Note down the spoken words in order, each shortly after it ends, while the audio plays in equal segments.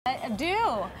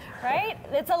do, right?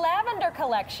 It's a lavender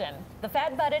collection. The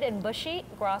Fat Budded and Bushy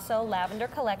Grosso Lavender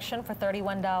Collection for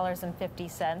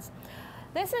 $31.50.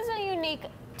 This is a unique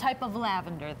type of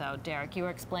lavender, though, Derek, you were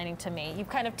explaining to me. You've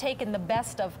kind of taken the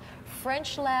best of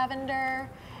French lavender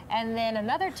and then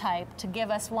another type to give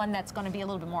us one that's going to be a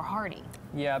little bit more hardy.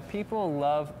 Yeah, people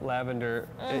love lavender.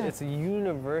 It's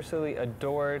universally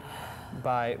adored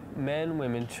by men,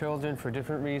 women, children for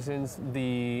different reasons.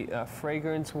 The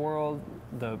fragrance world,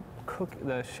 the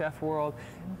chef world,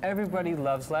 everybody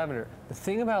loves lavender. The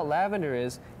thing about lavender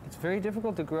is it's very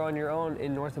difficult to grow on your own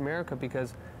in North America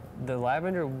because the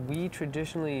lavender we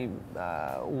traditionally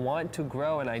want to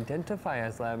grow and identify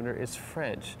as lavender is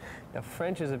French. Now,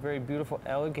 French is a very beautiful,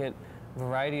 elegant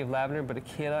variety of lavender, but it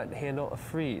cannot handle a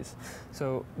freeze.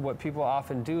 So what people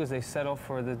often do is they settle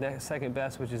for the second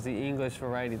best, which is the English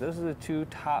variety. Those are the two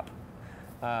top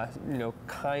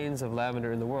kinds of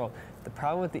lavender in the world. The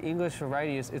problem with the English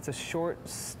variety is it's a short,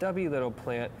 stubby little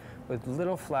plant with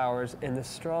little flowers, and the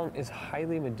strong is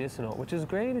highly medicinal, which is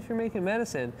great if you're making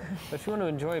medicine, but if you want to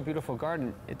enjoy a beautiful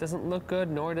garden, it doesn't look good,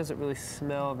 nor does it really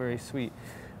smell very sweet.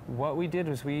 What we did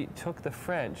was we took the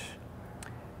French,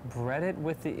 bred it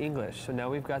with the English. So now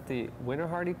we've got the winter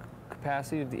hardy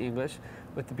capacity of the English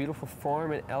with the beautiful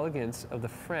form and elegance of the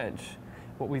French.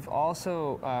 What we've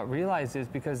also realized is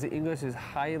because the English is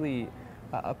highly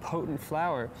a potent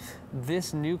flower,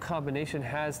 this new combination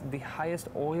has the highest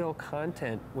oil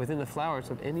content within the flowers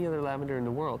of any other lavender in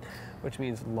the world, which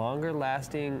means longer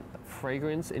lasting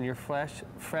fragrance in your fresh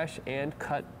and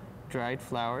cut dried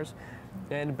flowers,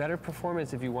 and better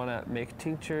performance if you want to make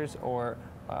tinctures or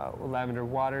lavender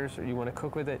waters, or you want to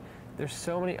cook with it. There's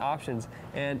so many options,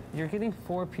 and you're getting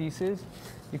 4 pieces.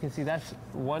 You can see that's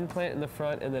one plant in the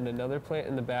front and then another plant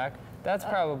in the back. That's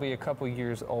probably a couple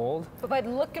years old. But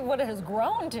look at what it has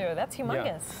grown to. That's humongous.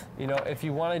 Yeah. You know, if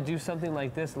you want to do something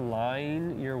like this,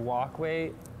 line your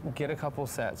walkway, get a couple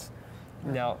sets.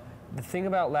 Now, the thing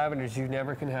about lavender is you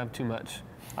never can have too much.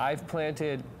 I've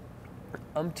planted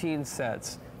umpteen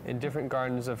sets in different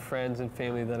gardens of friends and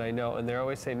family that I know, and they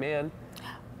always say, man,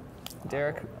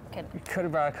 Derek, you could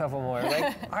have brought a couple more.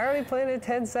 Like, I already planted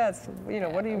 10 sets. You know,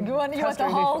 what do you want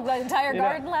the entire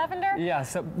garden lavender? Yeah,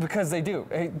 so because they do.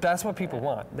 That's what people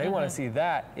want. They want to see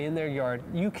that in their yard.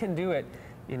 You can do it.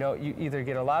 You know, you either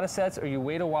get a lot of sets or you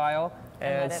wait a while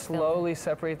and slowly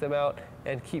separate them out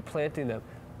and keep planting them.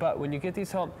 But when you get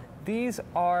these home, these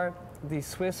are the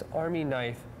Swiss Army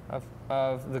knife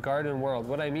of the garden world.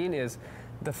 What I mean is,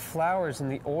 the flowers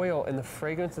and the oil and the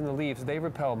fragrance in the leaves, they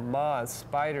repel moths,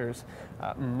 spiders,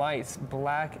 mice,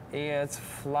 black ants,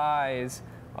 flies,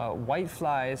 white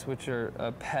flies, which are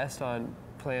a pest on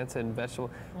plants and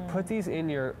vegetables. Put these in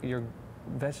your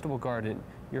vegetable garden,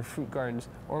 your fruit gardens,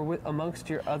 or amongst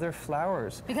your other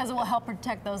flowers. Because it will help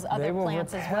protect those other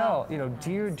plants as well. You know,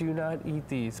 deer do not eat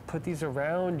these. Put these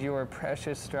around your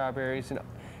precious strawberries and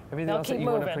everything else that you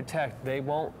want to protect. They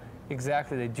won't.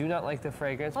 Exactly, they do not like the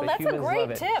fragrance, but humans love it. Well,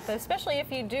 that's a great tip, especially if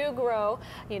you do grow,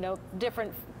 you know,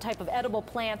 different type of edible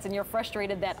plants and you're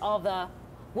frustrated that all the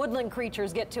woodland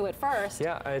creatures get to it first.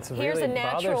 Yeah, it's really Here's a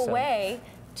natural bothersome way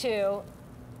to,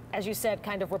 as you said,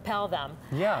 kind of repel them.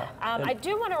 Yeah. I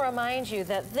do want to remind you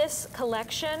that this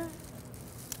collection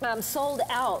sold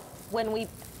out when we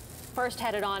first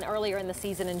had it on earlier in the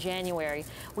season in January.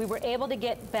 We were able to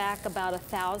get back about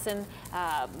 1,000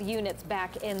 units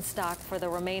back in stock for the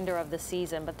remainder of the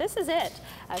season, but this is it.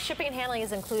 Shipping and handling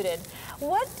is included.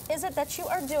 What is it that you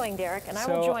are doing, Derek? And I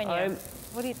will join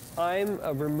you. I'm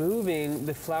removing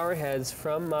the flower heads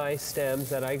from my stems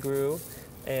that I grew,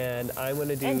 and I'm going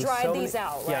to do these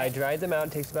out, right? Yeah, I dried them out.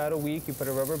 It takes about a week. You put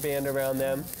a rubber band around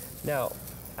them. Now,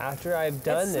 after I've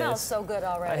done this, it smells so good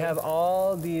already. I have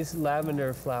all these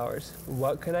lavender flowers.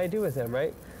 What can I do with them,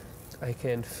 right? I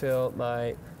can fill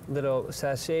my little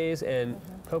sachets and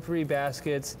potpourri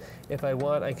baskets. If I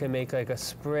want, I can make like a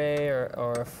spray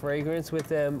or a fragrance with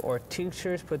them, or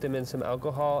tinctures, put them in some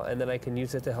alcohol, and then I can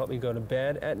use it to help me go to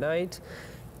bed at night.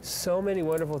 So many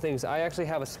wonderful things. I actually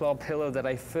have a small pillow that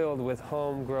I filled with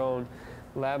homegrown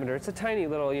lavender. It's a tiny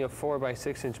little, 4 by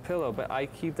 6 inch pillow, but I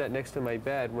keep that next to my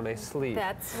bed when I sleep.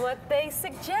 That's what they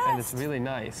suggest. And it's really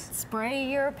nice.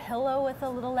 Spray your pillow with a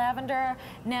little lavender.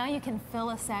 Now you can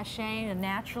fill a sachet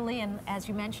naturally, and as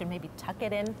you mentioned, maybe tuck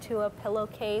it into a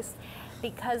pillowcase,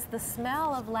 because the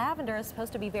smell of lavender is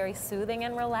supposed to be very soothing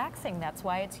and relaxing. That's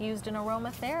why it's used in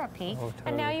aromatherapy. Oh, totally.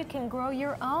 And now you can grow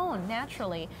your own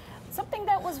naturally. Something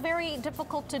that was very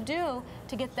difficult to do,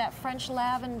 to get that French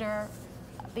lavender,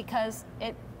 because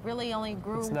it really only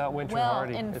grew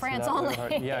in France only.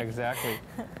 Yeah, exactly.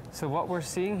 So what we're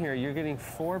seeing here, you're getting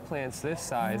 4 plants this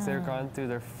size. They're gone through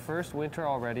their first winter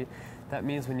already. That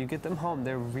means when you get them home,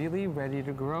 they're really ready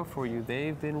to grow for you.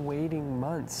 They've been waiting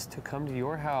months to come to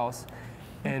your house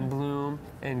and bloom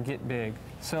and get big.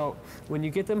 So when you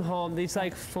get them home, these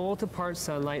like full to part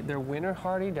sunlight. They're winter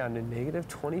hardy down to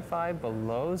 -25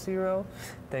 below zero,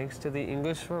 thanks to the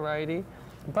English variety.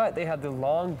 But they have the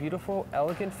long, beautiful,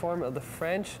 elegant form of the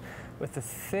French with the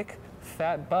thick,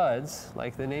 fat buds,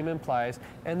 like the name implies,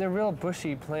 and they're real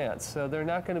bushy plants. So they're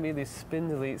not going to be these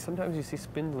spindly, sometimes you see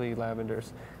spindly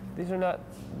lavenders. These are not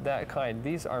that kind.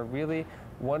 These are really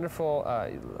wonderful,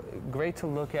 great to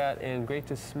look at and great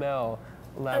to smell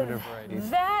lavender varieties.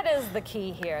 That is the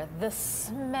key here. The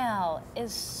smell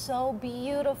is so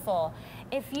beautiful.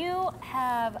 If you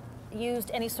have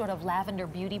used any sort of lavender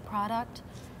beauty product,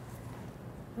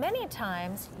 many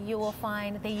times you will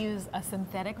find they use a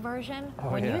synthetic version.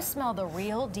 When you smell the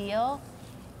real deal,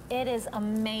 it is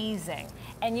amazing.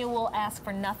 And you will ask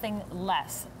for nothing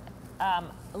less.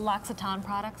 L'Occitane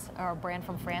products are a brand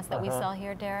from France that we sell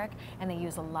here, Derek, and they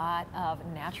use a lot of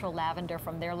natural lavender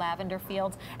from their lavender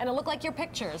fields. And it look like your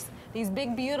pictures, these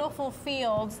big, beautiful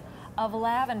fields of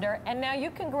lavender, and now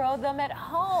you can grow them at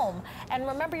home. And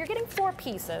remember, you're getting 4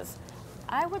 pieces.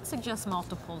 I would suggest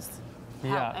multiples.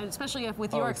 Yeah, especially if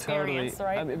with your experience,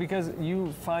 totally. right? I mean, because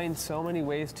you find so many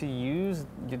ways to use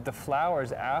the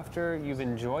flowers after you've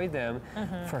enjoyed them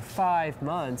for 5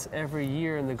 months every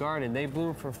year in the garden. They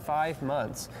bloom for 5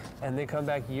 months, and they come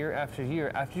back year after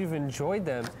year. After you've enjoyed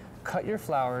them, cut your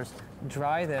flowers,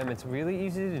 dry them. It's really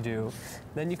easy to do.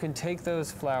 Then you can take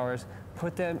those flowers,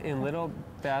 put them in little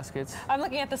baskets. I'm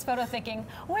looking at this photo thinking,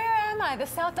 where am I? The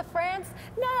south of France?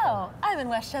 No, I'm in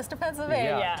Westchester,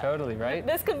 Pennsylvania. Yeah, totally, right?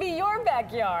 This could be your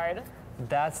backyard.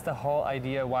 That's the whole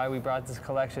idea why we brought this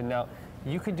collection. Now,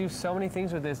 you could do so many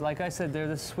things with this. Like I said, they're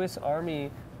the Swiss Army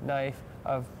knife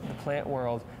of the plant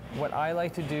world. What I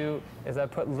like to do is I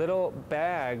put little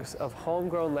bags of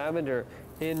homegrown lavender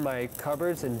in my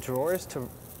cupboards and drawers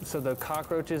so the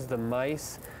cockroaches, the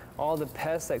mice, all the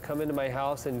pests that come into my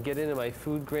house and get into my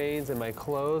food grains and my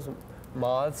clothes,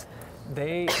 moths,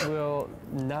 they will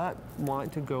not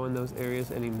want to go in those areas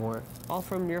anymore. All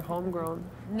from your homegrown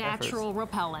Natural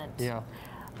repellent. Yeah.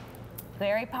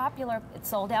 Very popular. It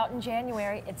sold out in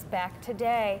January. It's back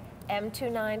today.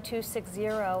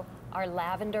 M29260, our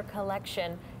lavender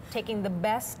collection, taking the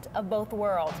best of both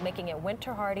worlds, making it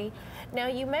winter hardy. Now,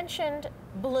 you mentioned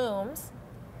blooms.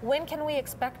 When can we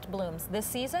expect blooms? This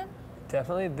season?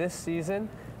 Definitely this season.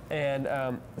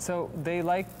 And so they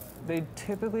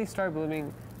typically start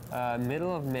blooming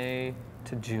middle of May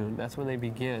to June. That's when they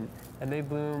begin. And they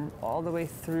bloom all the way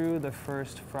through the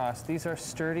first frost. These are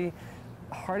sturdy,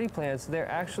 hardy plants. They're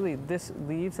actually, this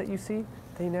leaves that you see,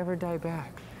 they never die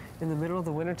back. In the middle of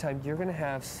the wintertime, you're gonna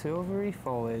have silvery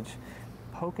foliage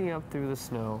poking up through the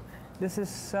snow. This is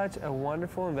such a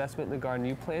wonderful investment in the garden.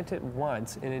 You plant it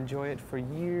once and enjoy it for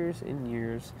years and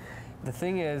years. The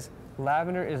thing is,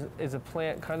 lavender is a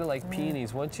plant kind of like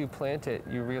peonies. Once you plant it,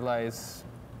 you realize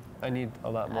I need a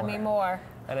lot more. I need more.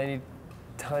 And I need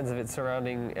tons of it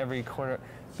surrounding every corner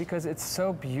because it's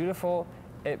so beautiful.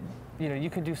 You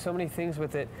can do so many things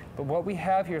with it. But what we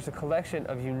have here is a collection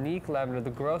of unique lavender. The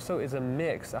Grosso is a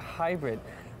mix, a hybrid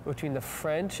between the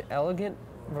French elegant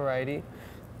variety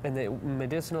and the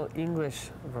medicinal English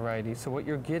variety. So what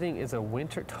you're getting is a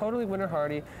totally winter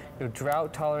hardy,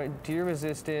 drought tolerant, deer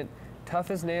resistant, tough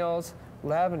as nails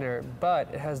lavender,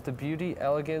 but it has the beauty,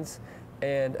 elegance,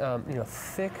 and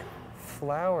thick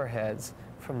flower heads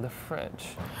from the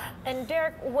French. And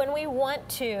Derek, when we want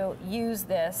to use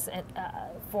this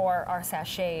for our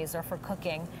sachets or for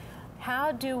cooking,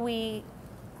 how do we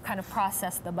kind of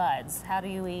process the buds? How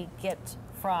do we get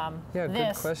from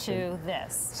this to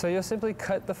this? So you'll simply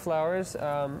cut the flowers,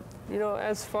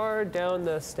 as far down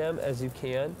the stem as you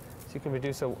can, so you can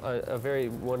produce a very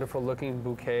wonderful looking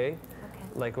bouquet,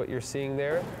 like what you're seeing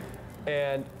there.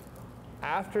 And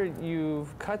after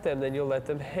you've cut them, then you'll let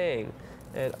them hang.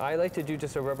 And I like to do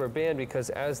just a rubber band because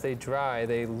as they dry,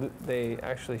 they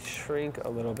actually shrink a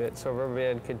little bit. So a rubber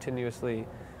band continuously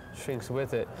shrinks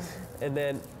with it. And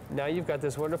then now you've got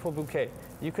this wonderful bouquet.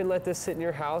 You can let this sit in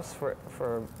your house for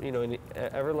an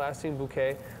everlasting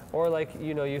bouquet, or like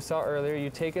you saw earlier, you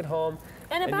take it home.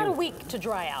 And about a week to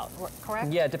dry out,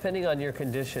 correct? Yeah, depending on your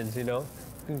conditions, you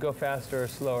can go faster or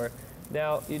slower.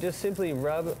 Now you just simply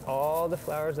rub all the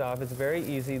flowers off. It's very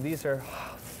easy. These are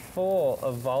full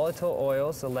of volatile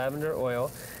oils, the lavender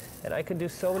oil, and I can do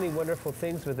so many wonderful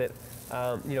things with it.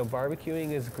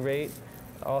 Barbecuing is great.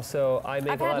 Also, I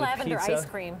make a lot of pizza. I've had lavender ice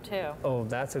cream too. Oh,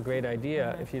 that's a great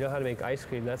idea. If you know how to make ice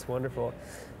cream, that's wonderful.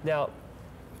 Now,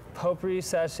 Potpourri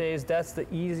sachets, that's the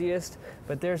easiest,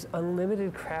 but there's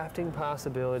unlimited crafting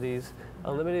possibilities,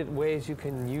 unlimited ways you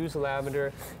can use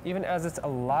lavender. Even as it's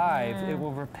alive, it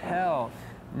will repel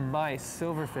mice,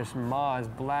 silverfish, moths,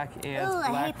 black ants, Ooh,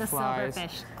 black I hate the flies.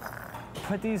 silverfish.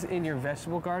 Put these in your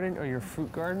vegetable garden or your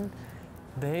fruit garden.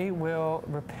 They will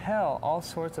repel all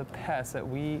sorts of pests that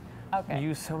we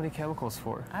use so many chemicals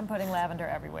for. I'm putting lavender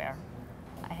everywhere.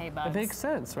 I hate bugs. It makes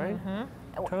sense, right?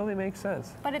 Totally makes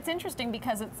sense. But it's interesting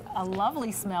because it's a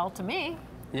lovely smell to me,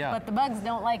 Yeah. but the bugs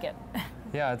don't like it.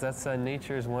 Yeah, that's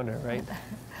nature's wonder, right?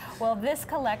 Well, this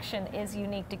collection is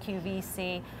unique to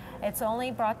QVC. It's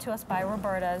only brought to us by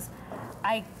Roberta's.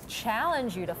 I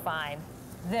challenge you to find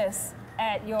this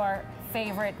at your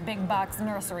favorite big box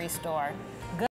nursery store.